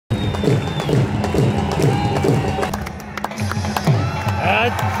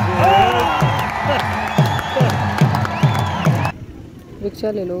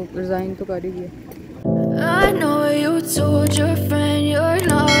Rickshaw ले लो, resign तो कर ही दिया। I know you told your friend you're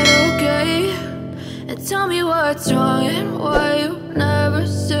not okay, and tell me what's wrong and why you never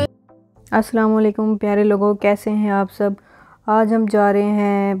said. अस्सलाम वालेकुम प्यारे लोगों, कैसे हैं आप सब। आज हम जा रहे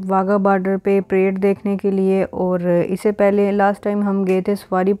हैं वाघा बॉर्डर पे परेड देखने के लिए। और इससे पहले लास्ट टाइम हम गए थे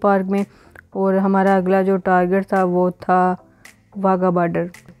सफारी पार्क में, और हमारा अगला जो टारगेट था वो था वाघा बॉर्डर।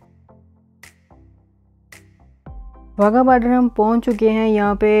 वाघा बॉर्डर हम पहुंच चुके हैं।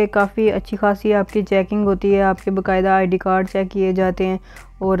 यहाँ पे काफ़ी अच्छी खासी आपकी चेकिंग होती है, आपके बाकायदा आईडी कार्ड चेक किए जाते हैं।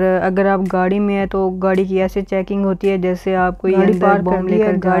 और अगर आप गाड़ी में है तो गाड़ी की ऐसे चेकिंग होती है जैसे आप कोई गाड़ी पार्क कर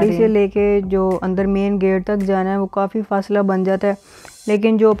लेकर गाड़ी से लेके जो अंदर मेन गेट तक जाना है वो काफ़ी फासला बन जाता है।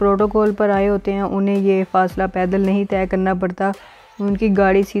 लेकिन जो प्रोटोकॉल पर आए होते हैं उन्हें ये फासला पैदल नहीं तय करना पड़ता, उनकी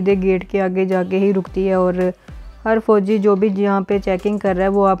गाड़ी सीधे गेट के आगे जाके ही रुकती है। और हर फौजी जो भी यहाँ पे चेकिंग कर रहा है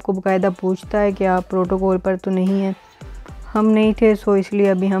वो आपको बाकायदा पूछता है कि आप प्रोटोकॉल पर तो नहीं है। हम नहीं थे, सो इसलिए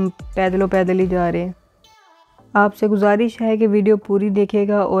अभी हम पैदल ही जा रहे हैं। आपसे गुजारिश है कि वीडियो पूरी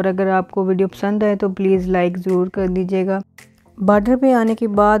देखिएगा, और अगर आपको वीडियो पसंद आए तो प्लीज़ लाइक ज़रूर कर दीजिएगा। बॉर्डर पे आने के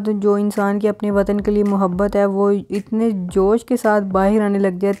बाद जो इंसान की अपने वतन के लिए मोहब्बत है वो इतने जोश के साथ बाहर आने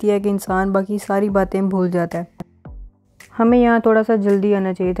लग जाती है कि इंसान बाकी सारी बातें भूल जाता है। हमें यहाँ थोड़ा सा जल्दी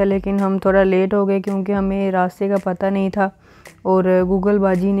आना चाहिए था, लेकिन हम थोड़ा लेट हो गए क्योंकि हमें रास्ते का पता नहीं था, और गूगल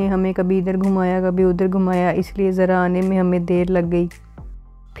बाजी ने हमें कभी इधर घुमाया कभी उधर घुमाया, इसलिए ज़रा आने में हमें देर लग गई।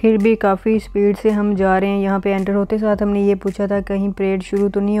 फिर भी काफ़ी स्पीड से हम जा रहे हैं। यहाँ पे एंटर होते साथ हमने ये पूछा था कहीं परेड शुरू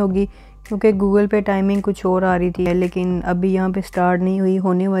तो नहीं होगी, क्योंकि गूगल पे टाइमिंग कुछ और आ रही थी। लेकिन अभी यहाँ पे स्टार्ट नहीं हुई,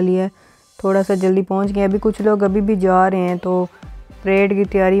 होने वाली है। थोड़ा सा जल्दी पहुँच गए। अभी कुछ लोग अभी भी जा रहे हैं, तो परेड की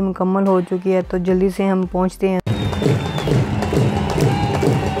तैयारी मुकम्मल हो चुकी है, तो जल्दी से हम पहुँचते हैं।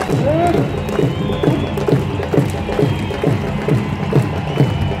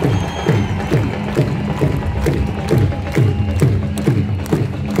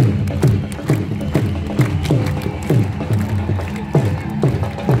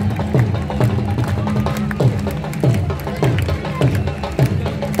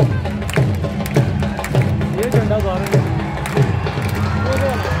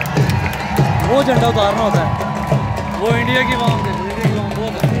 वो झंडा उतारना होता है, वो इंडिया की वाम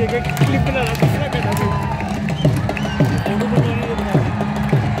बहुत अच्छी है। क्लिप बना रहा दूसरा करना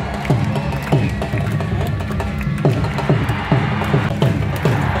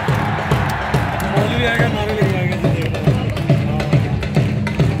भी आएगा, नारे लेके आएगा।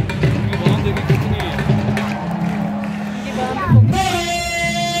 वाम देखिए कितनी है।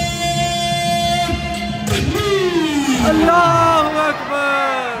 अल्लाहू अकबर।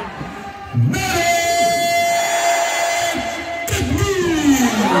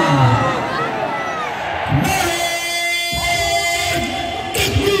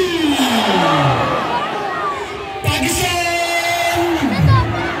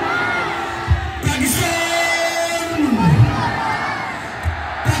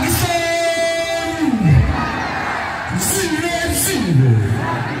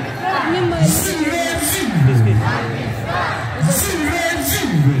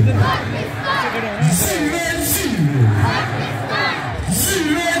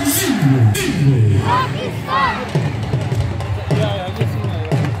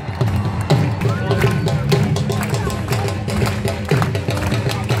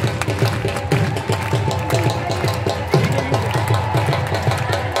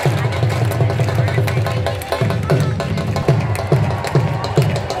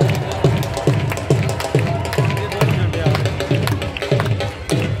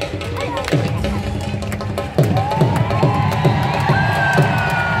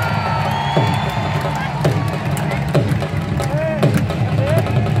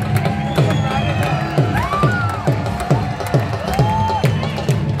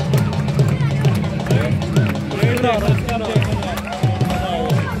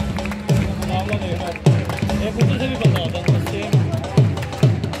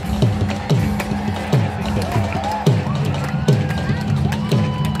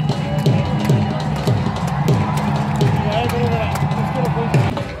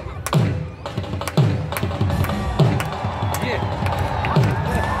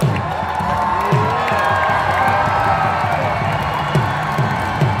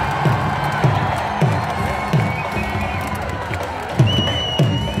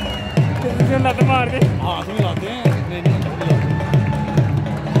 लत मार के हाथ में लाते हैं।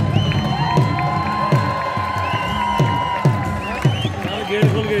 गेट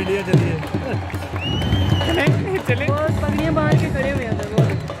खोल के इंडिया चलिए। चले पगड़ियाँ बांध के खड़े हुए हैं।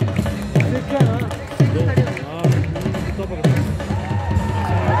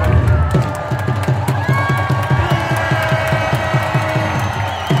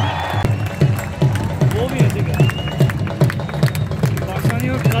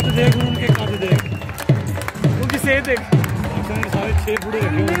 देख, उनके कद देख, उनकी सेहत देख। सारे 6 फुट रखे,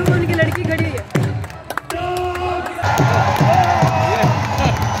 उनकी लड़की खड़ी है।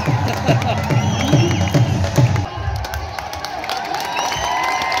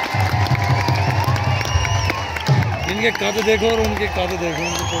 इनके कद देखो और उनके कद देखो,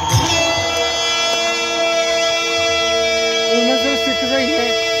 उनमें से सिख सही है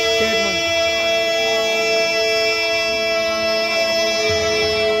सेहतमंद।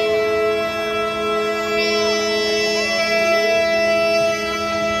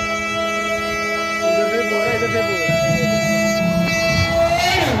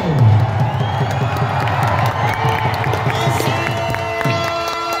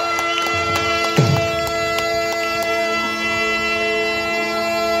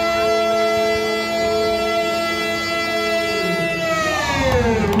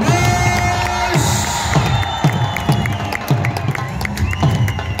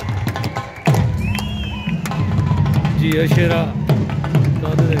 जी शेरा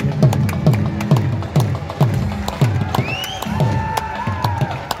कद देखो।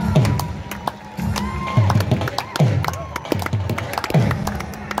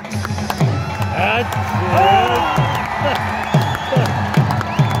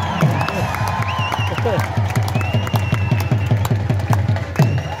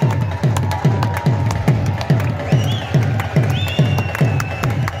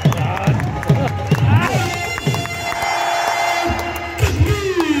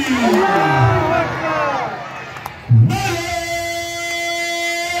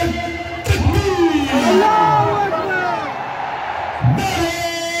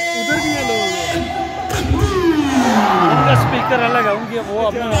 स्पीकर अलग है उनकी, वो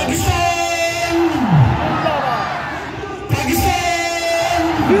अपना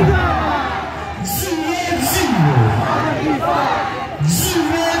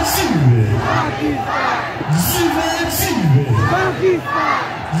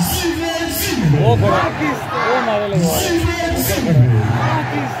वो बड़ा वो नारे लगवा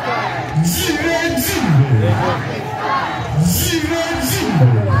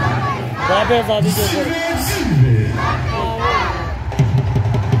आज़ादी के ऊपर।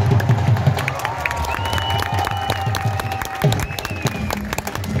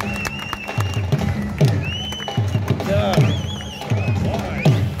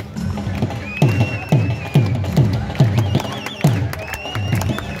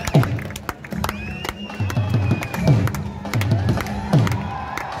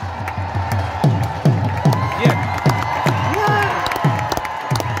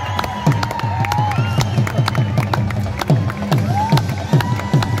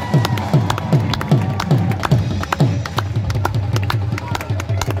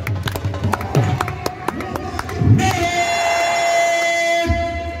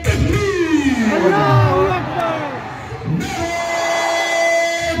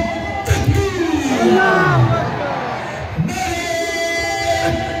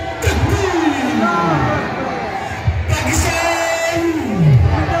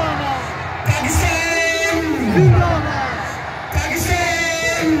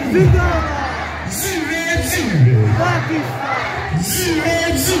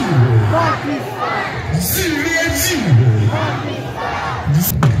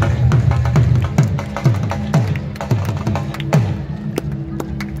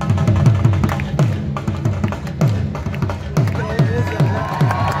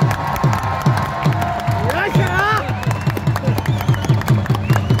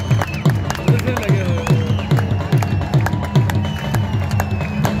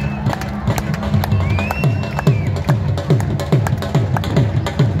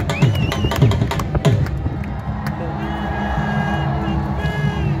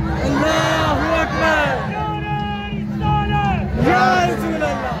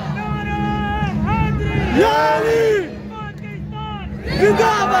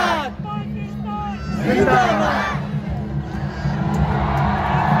 जिंदाबाद जिंदाबाद।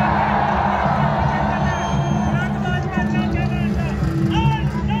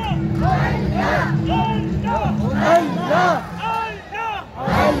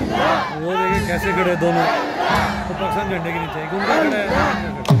 वो देखिए कैसे खड़े दोनों, तो पाकिस्तान झंडे के नीचे घूमता खड़ा है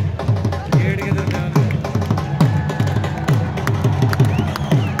गेट के दरमियान।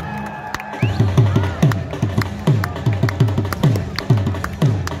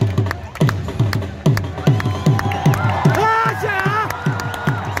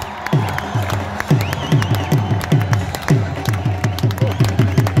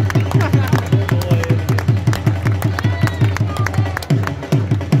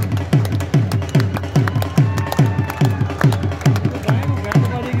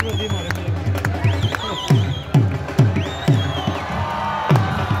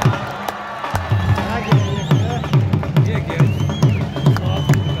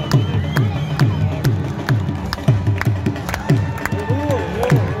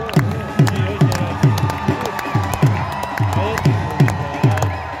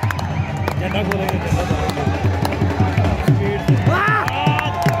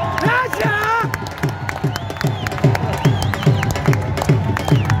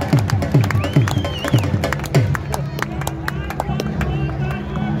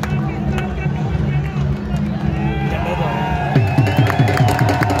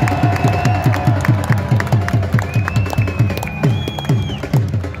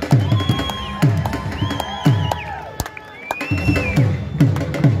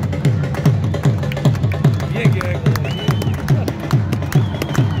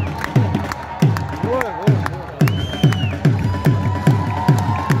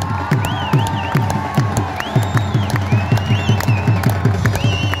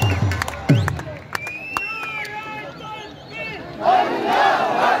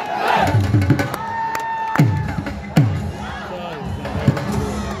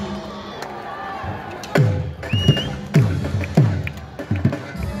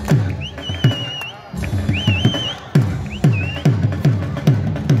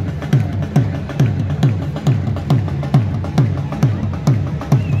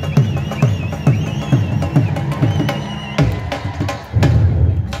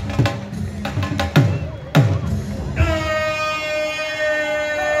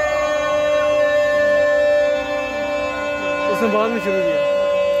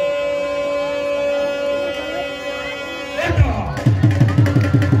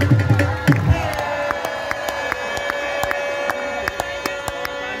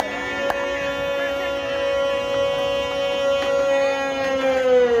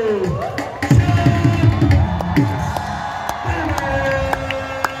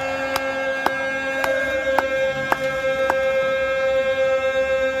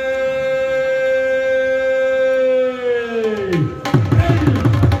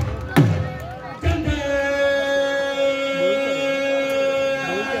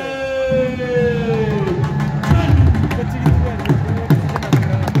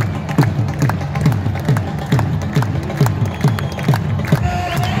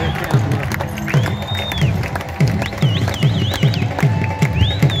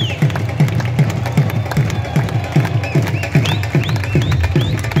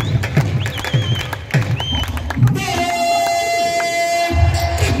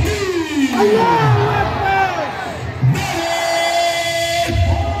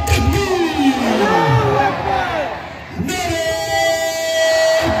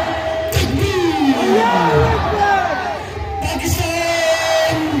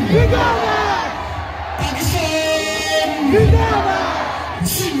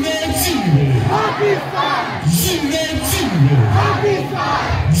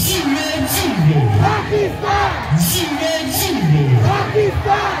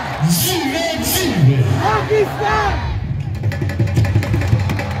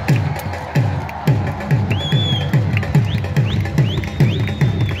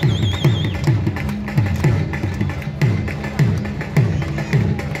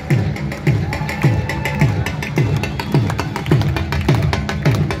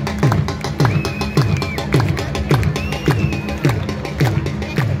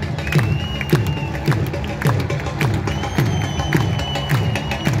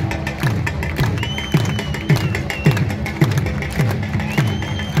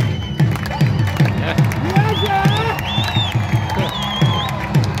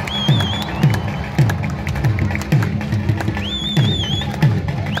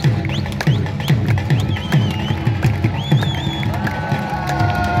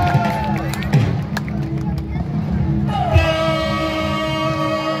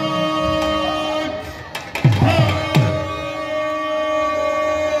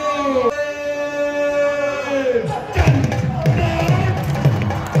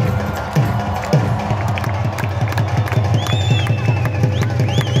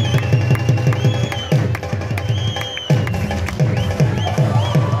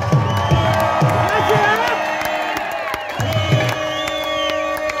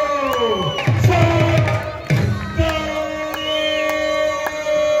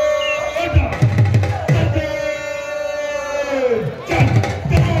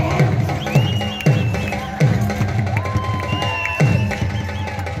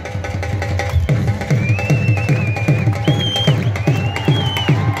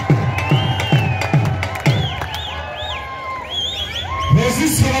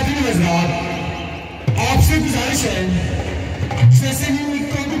 आपसे गुजारिश है जैसे ही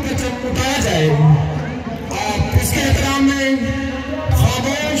मित्रों को उठाया जाए आप इसके एहतराम में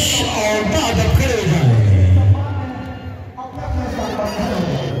खामोश और बादब खड़े हो जाए।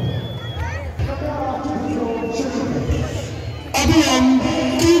 अभी हम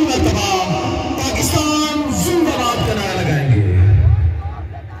 3 मरतबा पाकिस्तान जिंदाबाद का नारा लगाएंगे।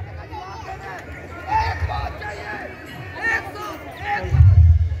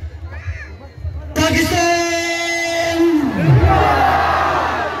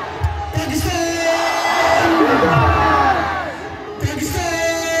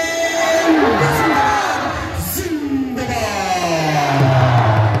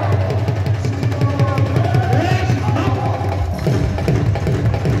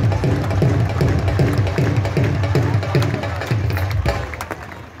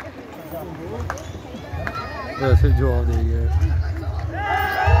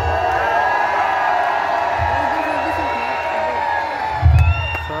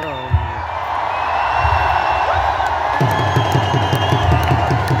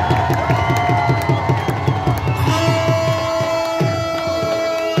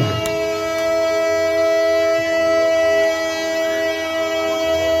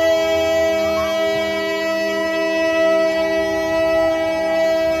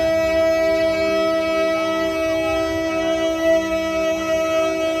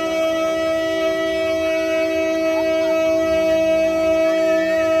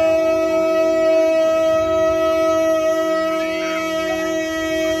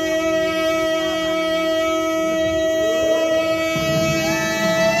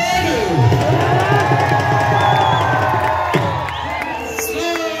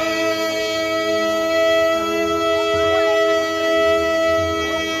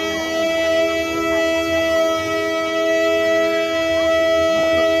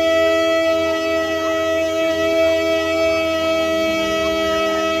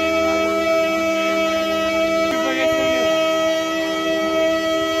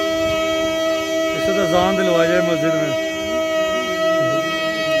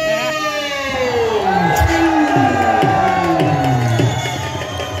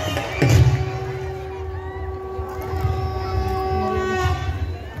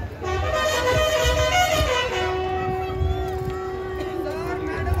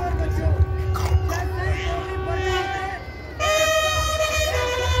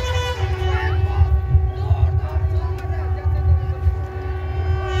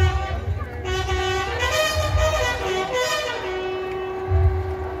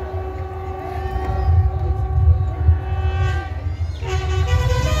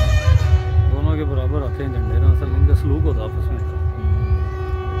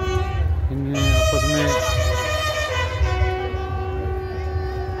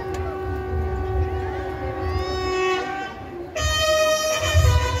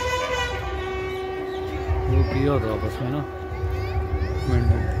 ये होता आपस में ना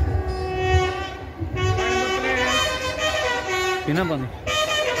पीना पानी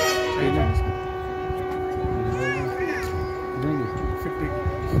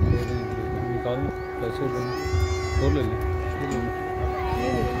निकाल पैसे और ले लें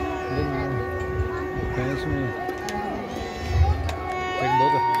भैंस में एक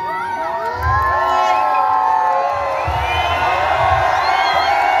बहुत है।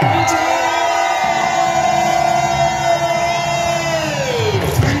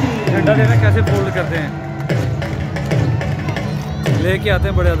 झंडा देना कैसे फोल्ड करते हैं, लेके आते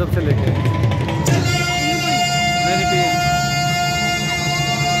हैं बड़े अदब से लेके। नहीं पिए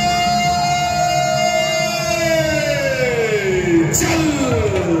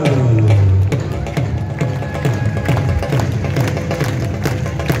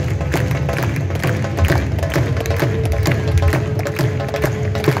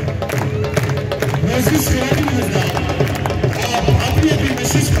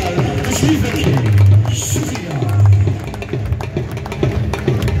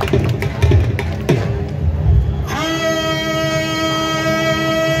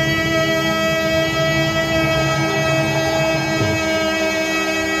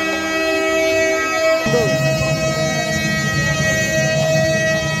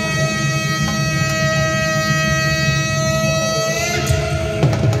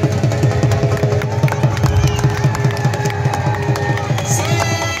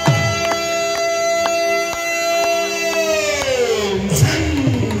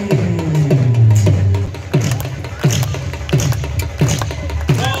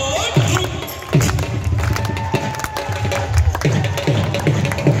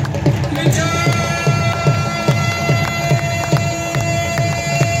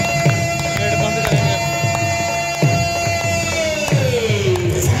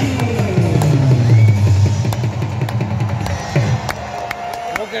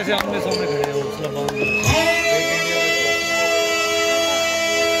कैसे आमने सामने खड़े हैं हौसला बांध के।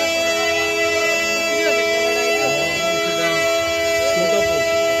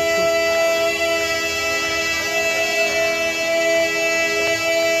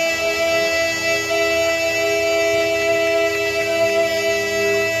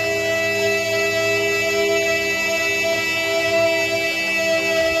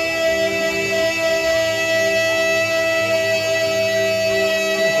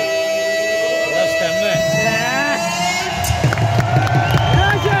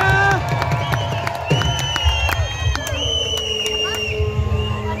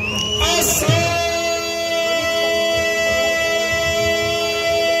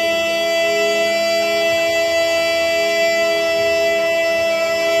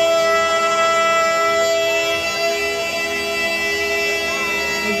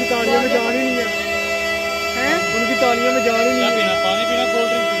 तालियों में जान ही नहीं है, उनकी तालियों में जान ही नहीं है। पीना पानी पीना, कोल्ड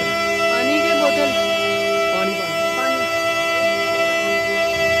ड्रिंक पीना, पानी की बोतल, पानी पानी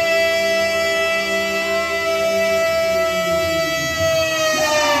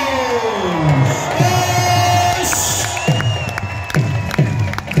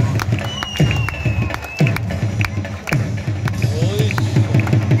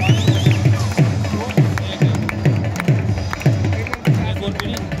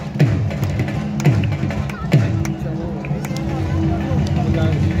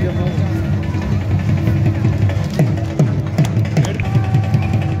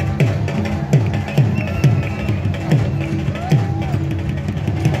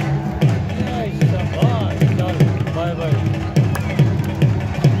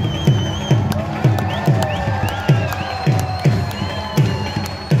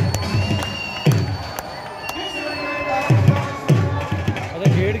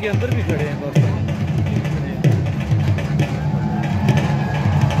के अंदर भी खड़े हैं बस।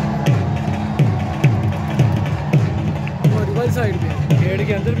 हमारी वाली साइड पे गेट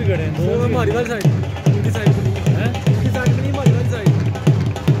के अंदर भी खड़े हैं, दो हमारी वाली साइड, उनकी साइड पे नहीं है, उनकी साइड पे नहीं, हमारी वाली साइड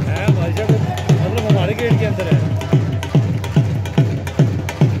है। हमारी साइड मतलब हमारे गेट के अंदर है,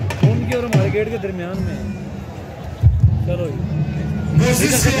 उनके और हमारे गेट के दरमियान में। चलो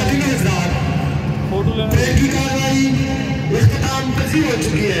फोटो लेना की कार्रवाई इख्तिताम पजीर हो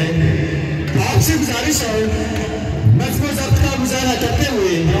चुकी है। आपसे गुजारिश है नज़्म ज़ब्त का मुजाहरा करते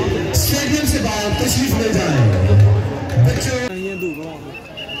हुए स्टेडियम से बाहर तशरीफ ले जाएं। बच्चों ये दूर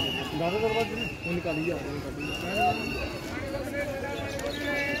ज़्यादा दरवाजे वो निकाली जा रही है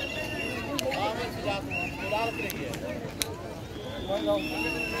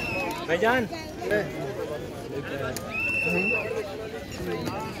भाईजान।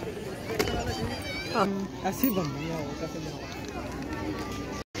 ऐसी बन गई है।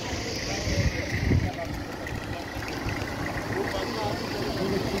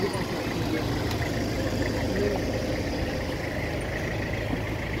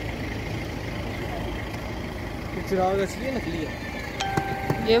 चिराग असली है नकली है?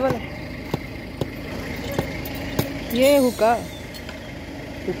 ये वाला, ये हुक्का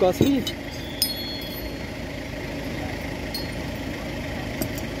हुक्का असली है?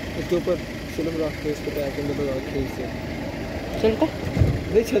 इसके ऊपर फिल्म रख के इसको पैक करके लगा के इसे चलता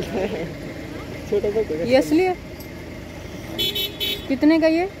नहीं चलता है। छोटा सा ये असली है। कितने का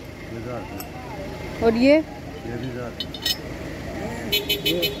ये? और ये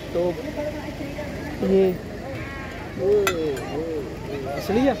तो ये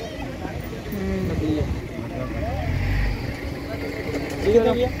असली है नकली है? ठीक है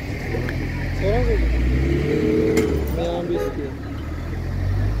भैया 1600 मैं आम भी इसकी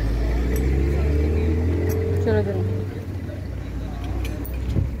चलो चलो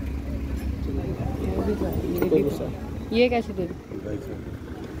ये कैसे दे दो?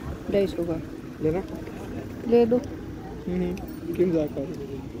 250 का लेना ले दो। क्यों मजाक कर रहे हो?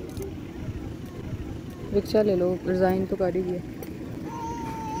 रिक्शा ले लो, डिज़ाइन तो कर ही दिया।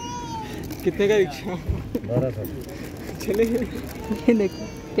 कितने का रिक्शा? 1200 चले। ये देखो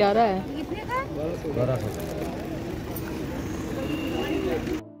प्यारा है। 1200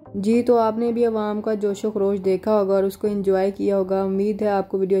 जी, तो आपने भी अवाम का जोशो खरोश देखा होगा और उसको एंजॉय किया होगा। उम्मीद है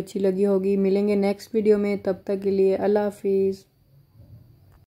आपको वीडियो अच्छी लगी होगी। मिलेंगे नेक्स्ट वीडियो में, तब तक के लिए अल्लाह हाफिज़।